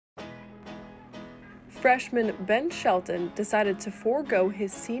Freshman Ben Shelton decided to forego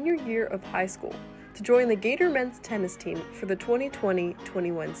his senior year of high school to join the Gator men's tennis team for the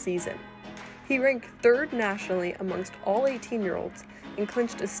 2020-21 season. He ranked third nationally amongst all 18-year-olds and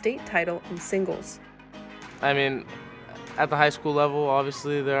clinched a state title in singles. I mean, at the high school level,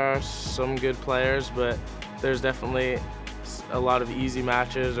 obviously there are some good players, but there's definitely a lot of easy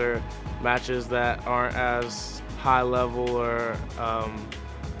matches or matches that aren't as high level or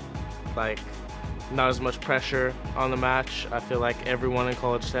like not as much pressure on the match. I feel like everyone in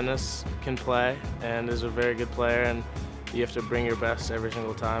college tennis can play and is a very good player, and you have to bring your best every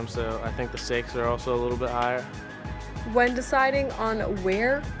single time, so I think the stakes are also a little bit higher. When deciding on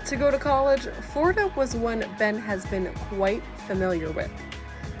where to go to college, Florida was one Ben has been quite familiar with.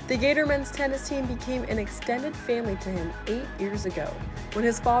 The Gator men's tennis team became an extended family to him 8 years ago when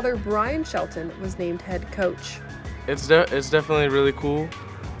his father, Brian Shelton, was named head coach. It's definitely really cool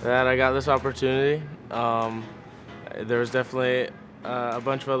that I got this opportunity. There's definitely a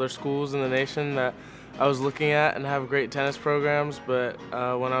bunch of other schools in the nation that I was looking at and have great tennis programs, but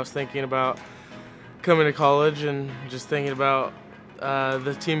when I was thinking about coming to college and just thinking about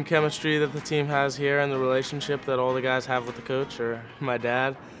the team chemistry that the team has here and the relationship that all the guys have with the coach or my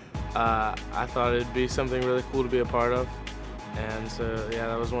dad, I thought it'd be something really cool to be a part of. And so, yeah,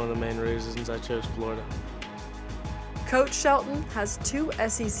 that was one of the main reasons I chose Florida. Coach Shelton has 2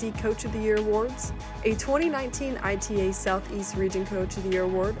 SEC Coach of the Year awards, a 2019 ITA Southeast Region Coach of the Year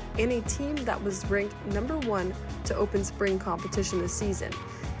award, and a team that was ranked #1 to open spring competition this season.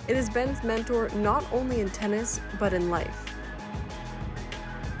 It is Ben's mentor not only in tennis, but in life.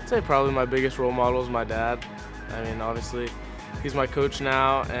 I'd say probably my biggest role model is my dad. I mean, obviously, he's my coach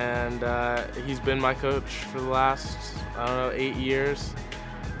now, and he's been my coach for the last, 8 years.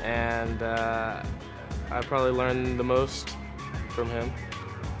 And I probably learned the most from him.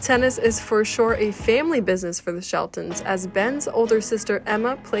 Tennis is for sure a family business for the Sheltons, as Ben's older sister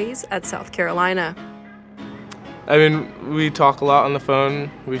Emma plays at South Carolina. I mean, we talk a lot on the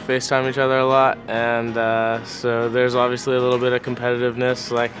phone, we FaceTime each other a lot, and so there's obviously a little bit of competitiveness,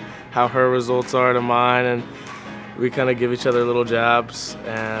 like how her results are to mine, and we kind of give each other little jabs,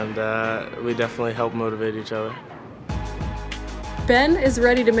 and we definitely help motivate each other. Ben is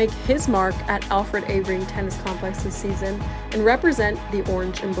ready to make his mark at Alfred A. Ring Tennis Complex this season and represent the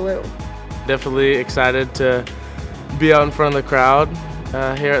orange and blue. Definitely excited to be out in front of the crowd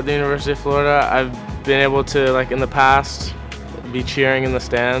here at the University of Florida. I've been able to, like in the past, be cheering in the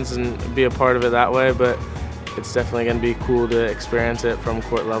stands and be a part of it that way, but it's definitely going to be cool to experience it from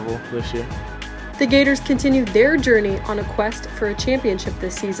court level this year. The Gators continue their journey on a quest for a championship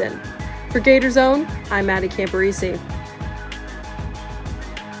this season. For Gator Zone, I'm Maddie Camparisi.